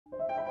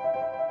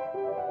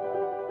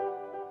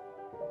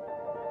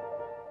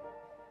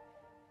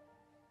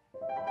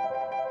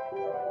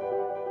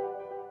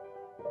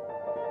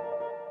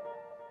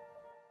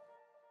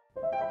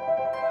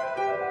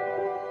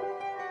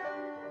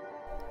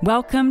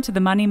Welcome to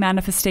the Money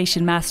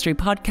Manifestation Mastery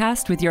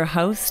podcast with your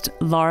host,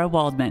 Lara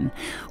Waldman,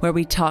 where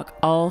we talk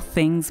all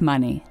things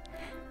money.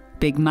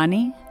 Big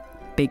money,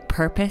 big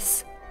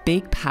purpose,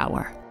 big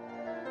power.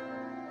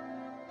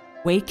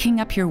 Waking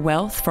up your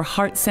wealth for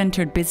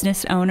heart-centered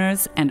business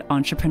owners and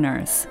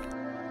entrepreneurs.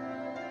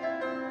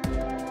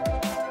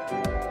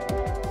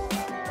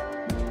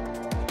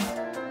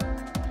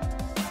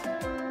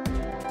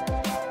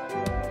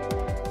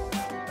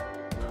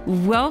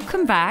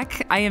 Welcome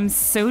back. I am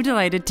so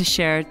delighted to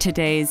share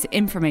today's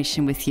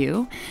information with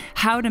you.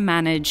 How to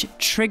manage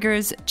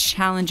triggers,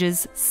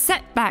 challenges,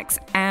 setbacks,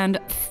 and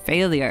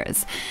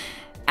failures.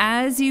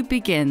 As you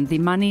begin the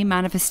Money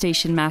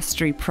Manifestation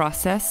Mastery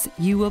process,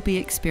 you will be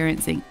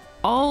experiencing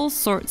all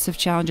sorts of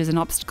challenges and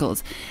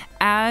obstacles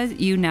as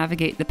you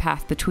navigate the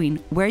path between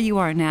where you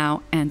are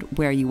now and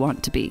where you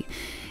want to be,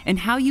 and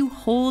how you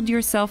hold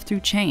yourself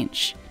through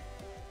change.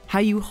 How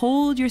you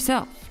hold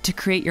yourself to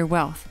create your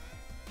wealth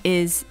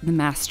is the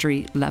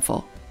mastery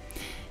level.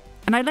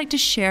 And I'd like to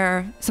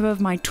share some of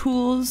my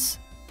tools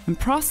and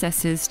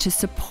processes to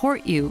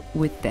support you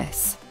with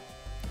this.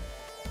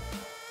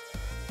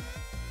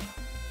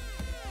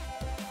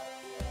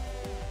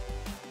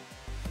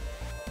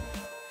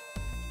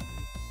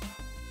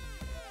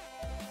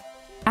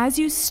 As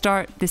you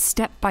start this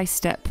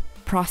step-by-step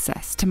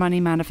process to money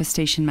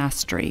manifestation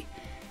mastery,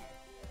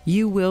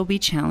 you will be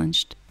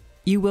challenged,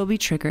 you will be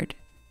triggered,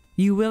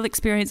 you will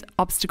experience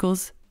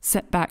obstacles,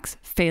 setbacks,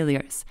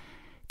 failures.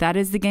 That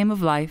is the game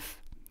of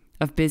life,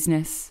 of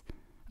business,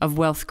 of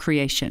wealth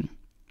creation.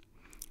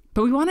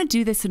 But we want to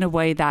do this in a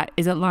way that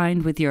is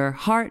aligned with your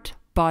heart,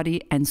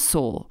 body, and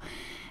soul.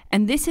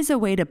 And this is a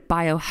way to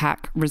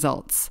biohack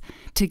results,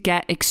 to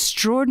get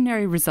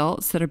extraordinary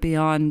results that are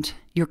beyond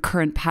your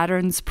current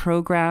patterns,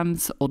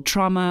 programs, old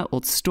trauma,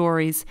 old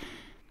stories,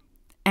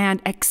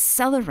 and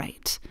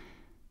accelerate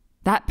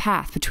that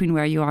path between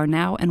where you are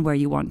now and where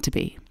you want to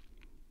be.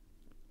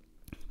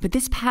 But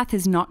this path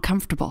is not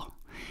comfortable.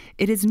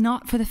 It is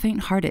not for the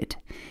faint-hearted.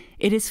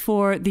 It is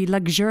for the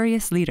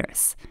luxurious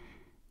leaders.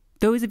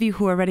 Those of you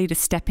who are ready to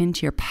step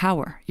into your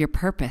power, your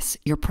purpose,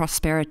 your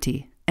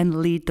prosperity,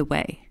 and lead the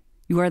way.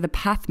 You are the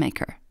path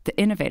maker, the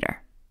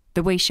innovator,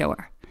 the way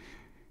shower.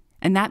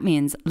 And that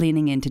means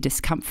leaning into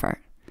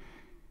discomfort.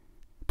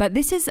 But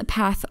this is a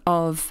path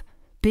of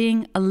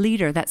being a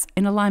leader that's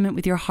in alignment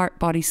with your heart,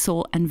 body,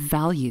 soul, and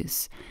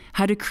values.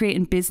 How to create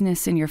in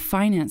business and your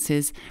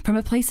finances from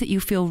a place that you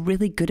feel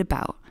really good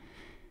about.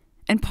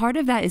 And part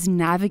of that is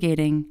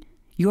navigating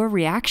your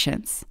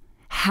reactions,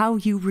 how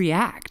you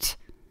react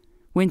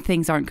when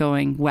things aren't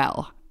going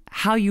well,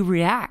 how you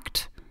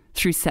react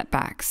through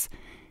setbacks.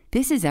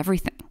 This is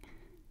everything.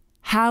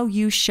 How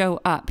you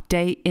show up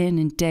day in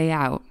and day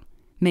out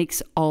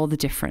makes all the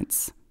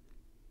difference.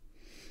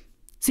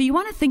 So you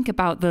want to think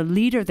about the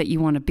leader that you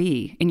want to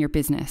be in your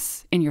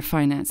business, in your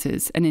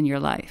finances, and in your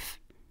life.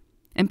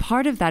 And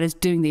part of that is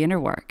doing the inner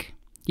work.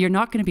 You're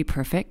not going to be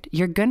perfect.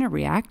 You're going to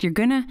react. You're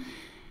going to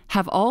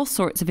have all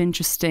sorts of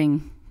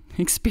interesting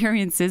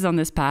experiences on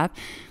this path.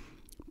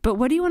 But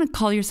what do you want to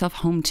call yourself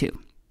home to?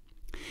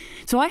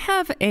 So I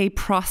have a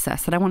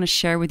process that I want to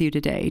share with you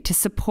today to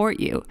support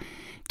you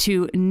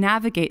to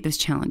navigate those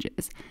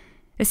challenges.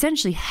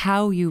 Essentially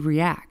how you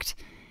react,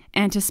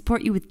 and to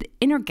support you with the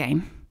inner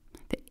game,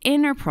 the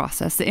inner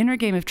process, the inner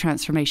game of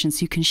transformation,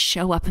 so you can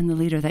show up in the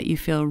leader that you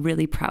feel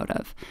really proud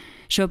of,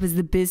 show up as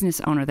the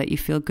business owner that you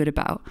feel good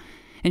about,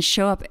 and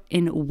show up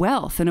in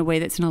wealth in a way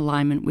that's in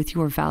alignment with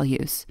your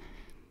values.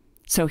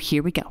 So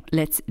here we go.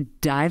 Let's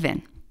dive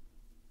in.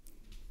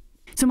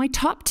 So my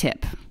top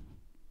tip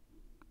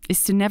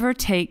is to never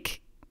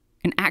take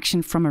an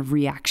action from a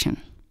reaction.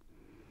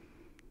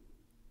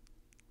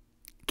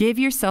 Give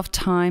yourself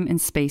time and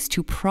space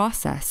to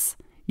process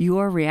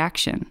your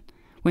reaction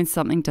when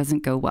something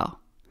doesn't go well.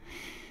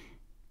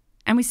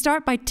 And we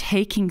start by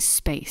taking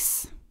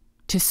space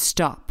to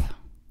stop,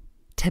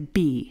 to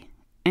be,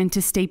 and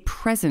to stay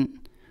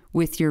present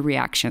with your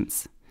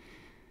reactions.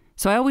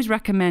 So I always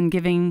recommend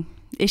giving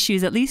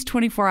issues at least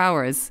 24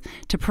 hours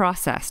to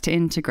process, to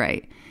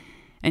integrate,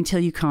 until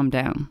you calm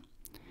down.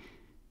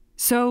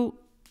 So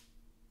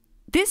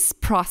this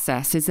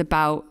process is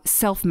about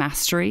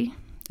self-mastery,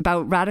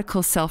 about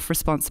radical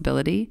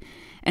self-responsibility,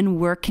 and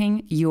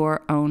working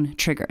your own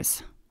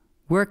triggers.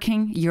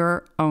 Working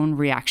your own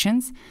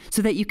reactions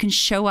so that you can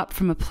show up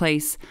from a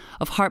place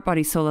of heart,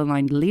 body, soul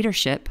aligned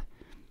leadership,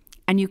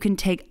 and you can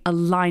take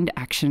aligned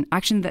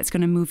action that's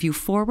going to move you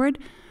forward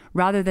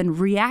rather than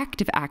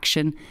reactive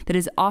action that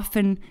is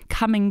often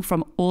coming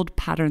from old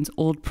patterns,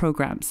 old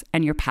programs,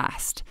 and your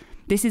past.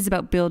 This is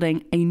about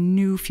building a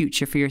new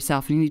future for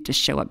yourself, and you need to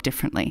show up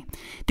differently.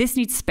 This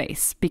needs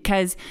space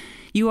because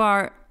you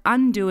are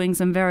undoing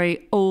some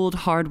very old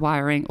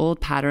hardwiring, old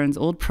patterns,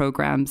 old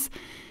programs,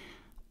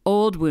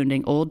 old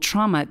wounding, old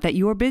trauma that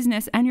your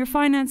business and your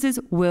finances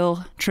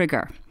will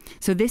trigger.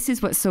 So this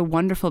is what's so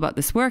wonderful about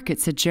this work.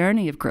 It's a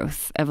journey of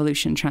growth,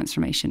 evolution,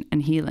 transformation,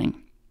 and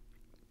healing.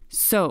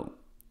 So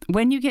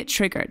when you get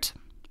triggered,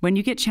 when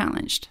you get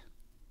challenged,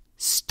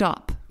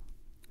 stop.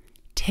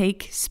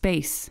 Take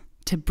space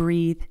to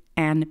breathe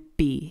and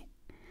be.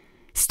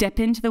 Step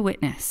into the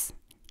witness.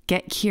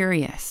 Get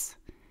curious.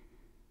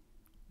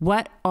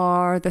 What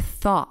are the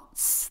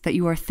thoughts that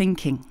you are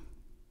thinking?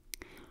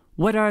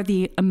 What are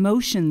the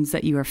emotions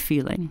that you are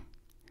feeling?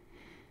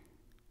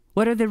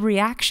 What are the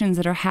reactions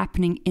that are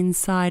happening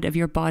inside of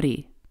your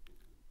body?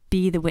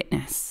 Be the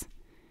witness.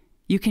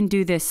 You can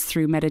do this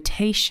through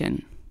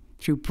meditation,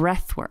 through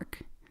breath work,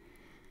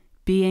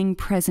 being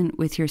present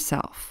with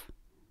yourself.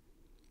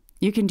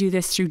 You can do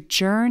this through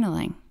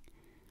journaling.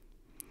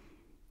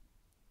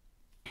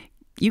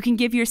 You can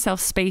give yourself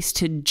space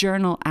to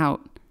journal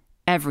out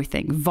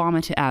everything,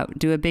 vomit it out,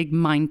 do a big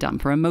mind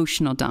dump or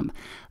emotional dump.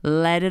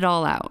 Let it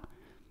all out.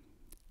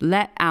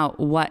 Let out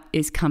what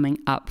is coming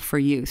up for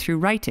you through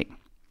writing.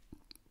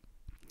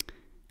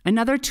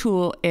 Another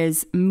tool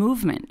is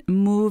movement.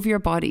 Move your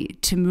body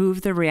to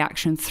move the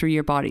reaction through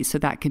your body. So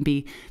that can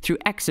be through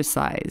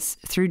exercise,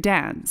 through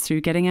dance,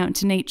 through getting out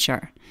into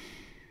nature.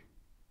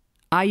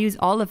 I use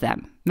all of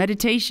them.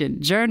 Meditation,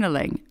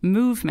 journaling,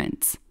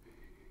 movement.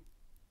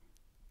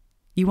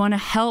 You want to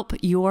help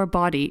your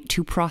body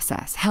to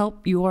process,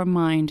 help your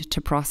mind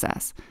to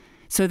process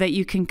so that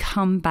you can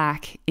come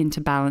back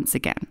into balance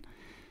again.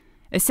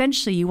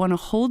 Essentially, you want to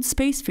hold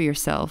space for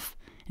yourself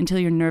until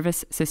your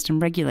nervous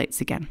system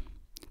regulates again.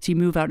 So you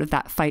move out of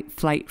that fight,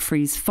 flight,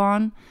 freeze,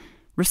 fawn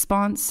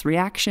response,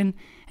 reaction,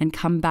 and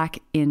come back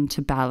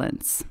into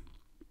balance.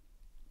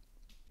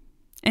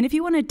 And if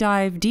you want to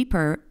dive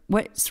deeper,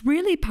 what's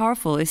really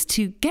powerful is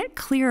to get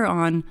clear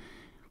on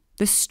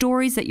the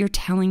stories that you're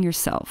telling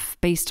yourself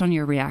based on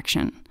your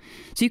reaction.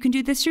 So you can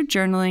do this through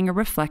journaling or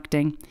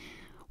reflecting.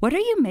 What are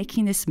you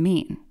making this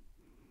mean?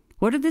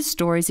 What are the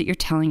stories that you're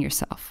telling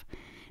yourself?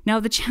 Now,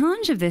 the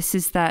challenge of this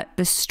is that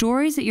the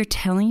stories that you're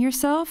telling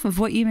yourself of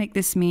what you make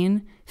this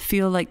mean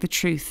feel like the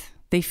truth.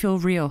 They feel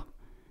real.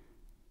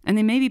 And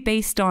they may be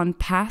based on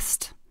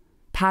past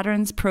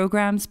patterns,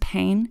 programs,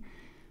 pain.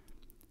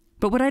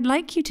 But what I'd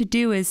like you to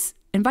do is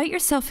invite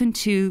yourself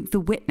into the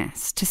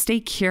witness, to stay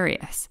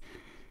curious.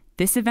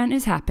 This event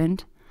has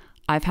happened.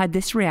 I've had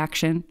this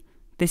reaction.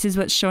 This is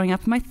what's showing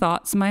up in my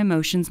thoughts, my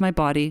emotions, my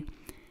body.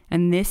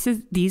 And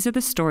these are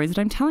the stories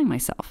that I'm telling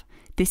myself.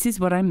 This is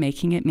what I'm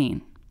making it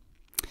mean.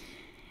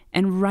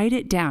 And write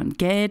it down,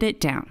 get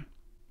it down.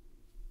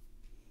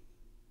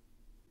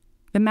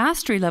 The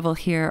mastery level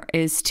here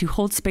is to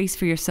hold space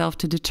for yourself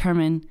to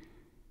determine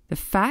the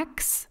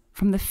facts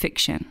from the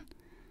fiction,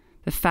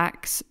 the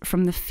facts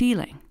from the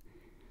feeling.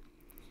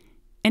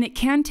 And it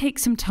can take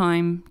some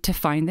time to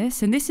find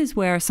this. And this is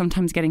where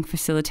sometimes getting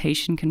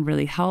facilitation can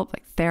really help,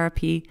 like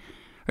therapy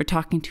or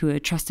talking to a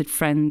trusted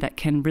friend that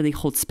can really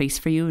hold space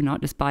for you and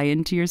not just buy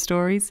into your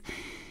stories.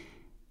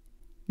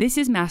 This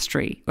is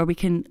mastery, where we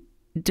can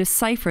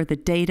decipher the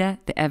data,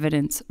 the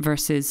evidence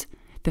versus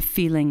the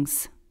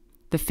feelings,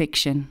 the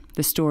fiction,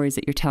 the stories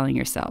that you're telling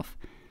yourself.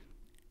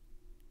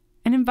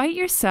 And invite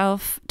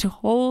yourself to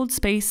hold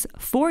space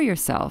for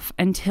yourself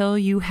until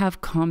you have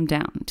calmed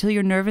down, until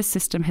your nervous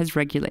system has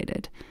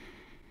regulated.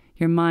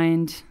 Your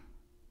mind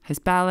has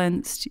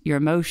balanced, your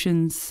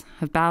emotions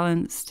have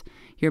balanced,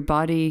 your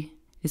body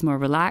is more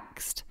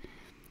relaxed.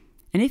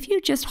 And if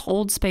you just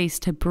hold space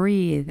to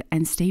breathe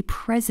and stay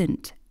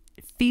present,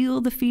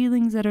 feel the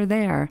feelings that are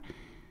there,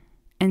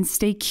 and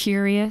stay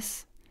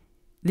curious,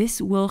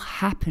 this will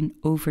happen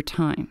over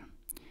time.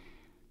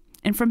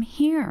 And from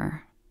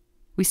here,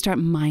 we start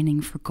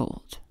mining for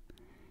gold.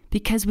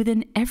 Because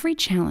within every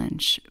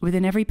challenge,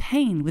 within every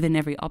pain, within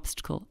every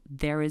obstacle,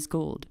 there is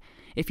gold.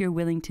 If you're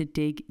willing to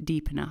dig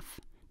deep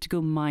enough to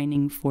go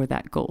mining for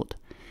that gold.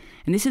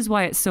 And this is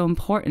why it's so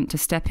important to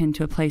step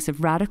into a place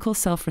of radical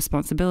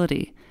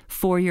self-responsibility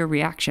for your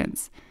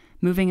reactions,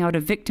 moving out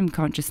of victim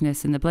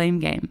consciousness in the blame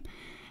game,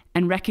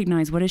 and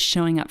recognize what is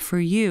showing up for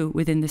you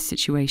within this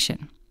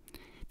situation.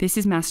 This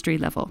is mastery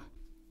level.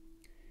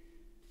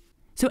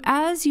 So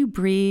as you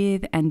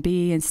breathe and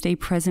be and stay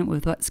present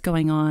with what's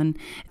going on,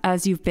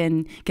 as you've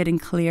been getting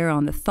clear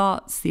on the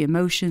thoughts, the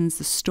emotions,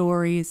 the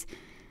stories,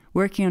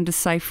 working on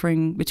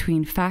deciphering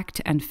between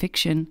fact and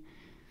fiction,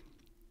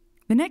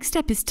 the next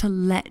step is to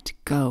let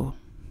go.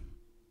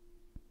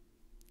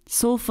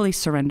 Soulfully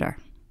surrender.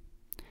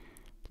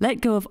 Let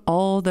go of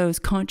all those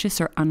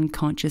conscious or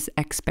unconscious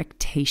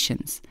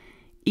expectations.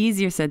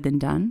 Easier said than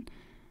done,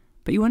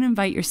 but you want to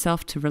invite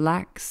yourself to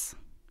relax,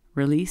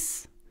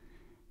 release,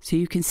 so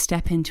you can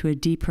step into a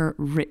deeper,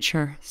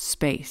 richer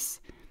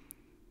space.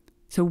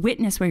 So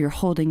witness where you're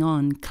holding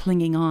on,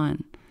 clinging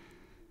on,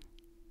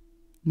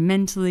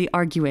 mentally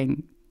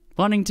arguing,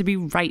 wanting to be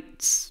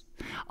right,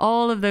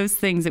 all of those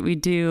things that we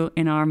do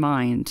in our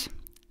mind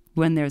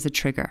when there's a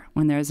trigger,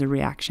 when there's a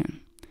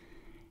reaction.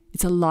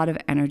 It's a lot of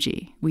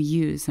energy we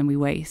use and we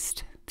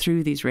waste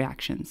through these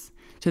reactions.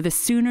 So the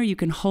sooner you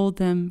can hold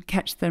them,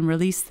 catch them,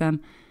 release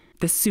them,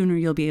 the sooner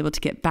you'll be able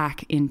to get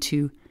back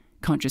into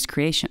conscious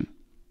creation.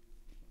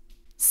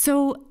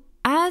 So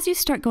as you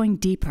start going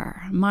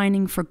deeper,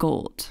 mining for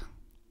gold,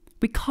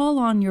 we call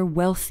on your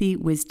wealthy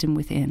wisdom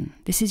within.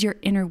 This is your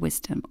inner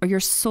wisdom or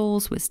your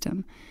soul's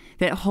wisdom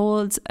that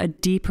holds a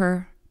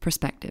deeper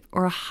perspective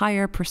or a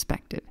higher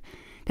perspective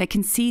that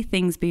can see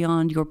things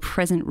beyond your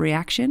present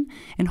reaction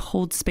and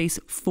hold space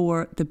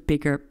for the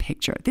bigger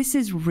picture. This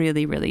is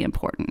really, really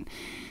important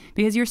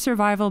because your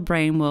survival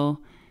brain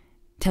will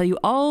tell you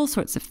all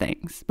sorts of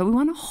things, but we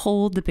want to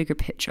hold the bigger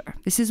picture.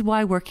 This is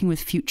why working with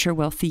future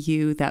wealthy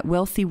you, that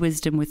wealthy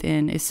wisdom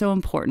within, is so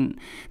important.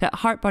 That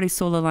heart, body,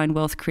 soul aligned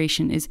wealth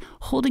creation is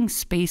holding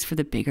space for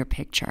the bigger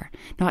picture,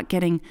 not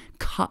getting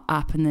caught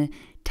up in the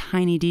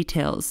tiny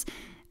details,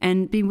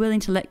 and being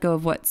willing to let go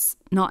of what's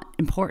not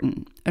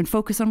important and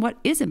focus on what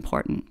is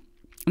important.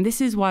 And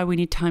this is why we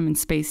need time and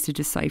space to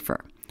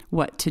decipher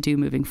what to do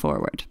moving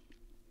forward.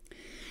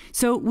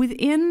 So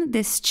within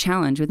this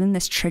challenge, within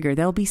this trigger,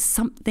 there'll be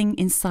something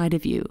inside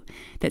of you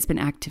that's been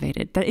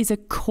activated. That is a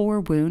core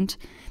wound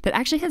that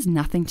actually has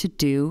nothing to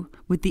do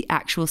with the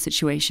actual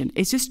situation.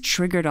 It's just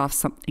triggered off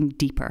something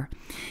deeper.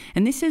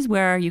 And this is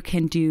where you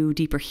can do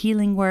deeper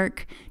healing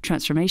work,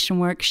 transformation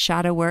work,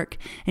 shadow work,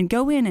 and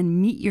go in and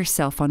meet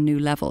yourself on new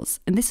levels.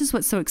 And this is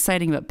what's so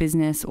exciting about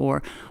business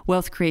or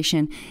wealth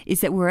creation,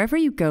 is that wherever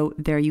you go,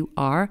 there you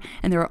are.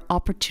 And there are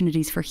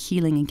opportunities for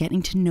healing and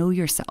getting to know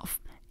yourself.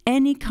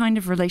 Any kind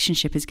of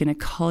relationship is going to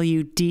call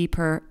you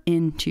deeper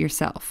into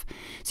yourself.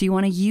 So you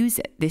want to use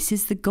it. This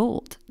is the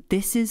gold.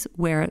 This is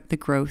where the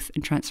growth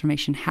and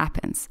transformation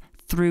happens,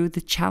 through the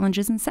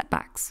challenges and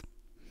setbacks.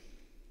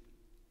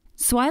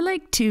 So I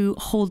like to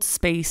hold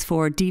space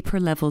for deeper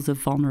levels of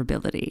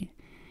vulnerability.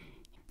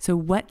 So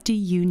what do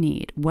you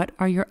need? What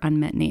are your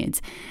unmet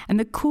needs? And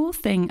the cool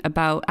thing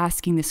about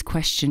asking this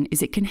question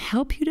is it can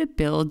help you to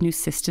build new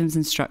systems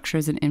and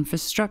structures and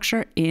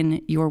infrastructure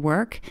in your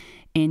work,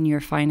 in your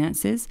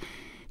finances.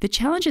 The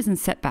challenges and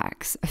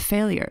setbacks,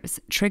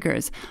 failures,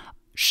 triggers,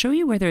 show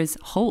you where there's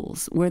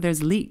holes, where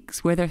there's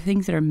leaks, where there are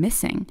things that are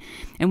missing.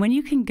 And when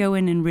you can go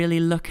in and really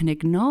look and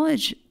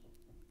acknowledge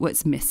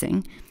what's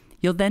missing,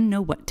 you'll then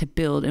know what to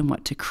build and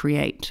what to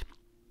create.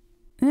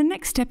 And the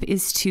next step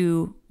is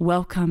to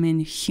welcome in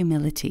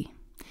humility.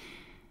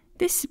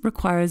 This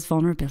requires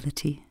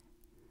vulnerability,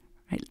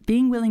 right?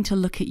 Being willing to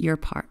look at your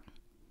part.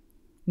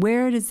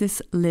 Where does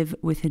this live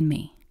within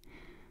me?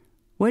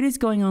 What is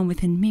going on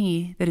within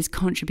me that is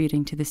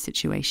contributing to this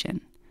situation,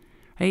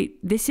 right?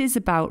 This is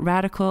about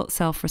radical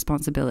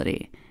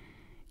self-responsibility.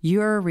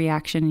 Your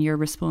reaction, your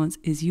response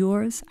is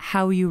yours.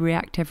 How you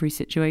react to every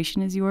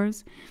situation is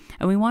yours.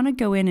 And we want to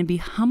go in and be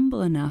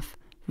humble enough,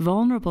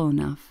 vulnerable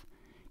enough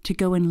to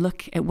go and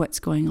look at what's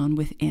going on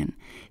within.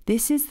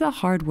 This is the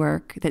hard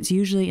work that's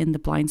usually in the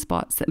blind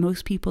spots that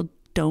most people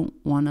don't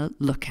want to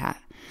look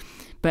at.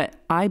 But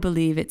I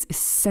believe it's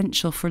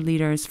essential for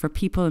leaders, for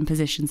people in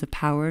positions of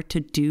power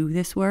to do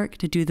this work,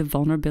 to do the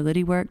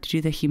vulnerability work, to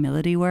do the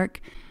humility work,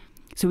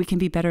 so we can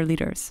be better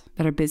leaders,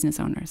 better business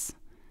owners,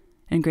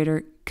 and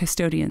greater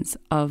custodians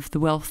of the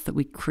wealth that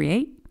we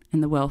create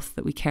and the wealth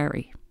that we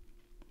carry.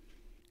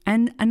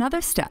 And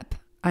another step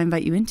I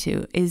invite you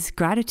into is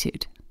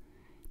gratitude,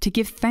 to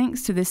give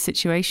thanks to this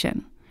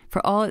situation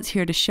for all it's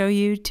here to show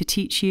you, to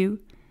teach you,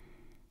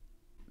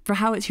 for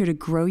how it's here to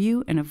grow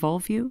you and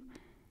evolve you.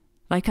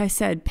 Like I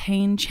said,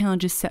 pain,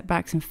 challenges,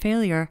 setbacks, and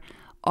failure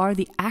are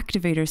the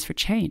activators for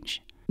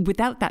change.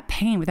 Without that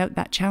pain, without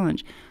that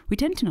challenge, we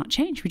tend to not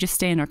change. We just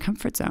stay in our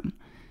comfort zone.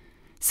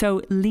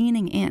 So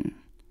leaning in,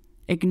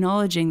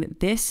 acknowledging that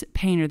this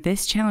pain or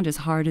this challenge, as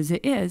hard as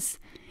it is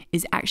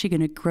actually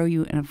going to grow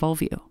you and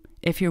evolve you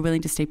if you're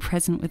willing to stay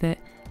present with it,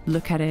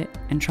 look at it,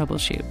 and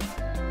troubleshoot.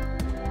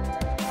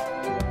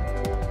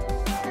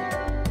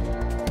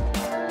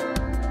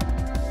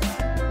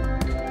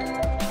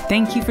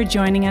 Thank you for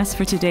joining us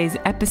for today's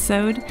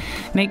episode.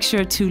 Make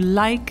sure to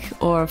like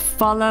or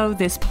follow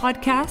this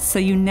podcast so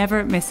you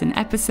never miss an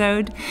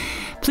episode.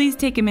 Please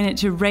take a minute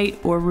to rate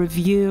or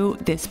review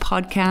this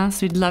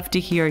podcast. We'd love to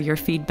hear your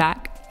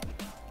feedback.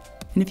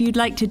 And if you'd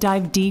like to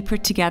dive deeper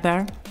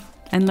together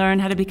and learn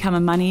how to become a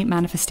money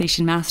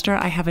manifestation master,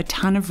 I have a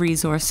ton of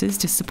resources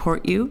to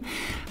support you.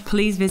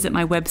 Please visit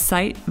my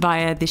website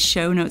via the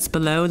show notes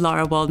below,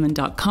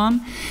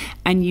 larawaldman.com,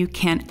 and you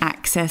can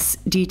access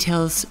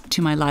details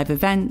to my live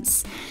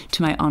events,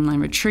 to my online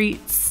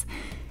retreats,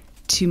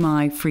 to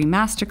my free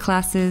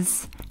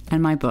masterclasses,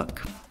 and my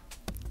book.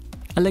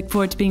 I look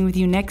forward to being with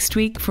you next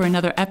week for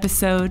another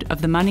episode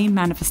of the Money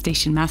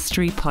Manifestation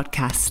Mastery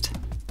podcast.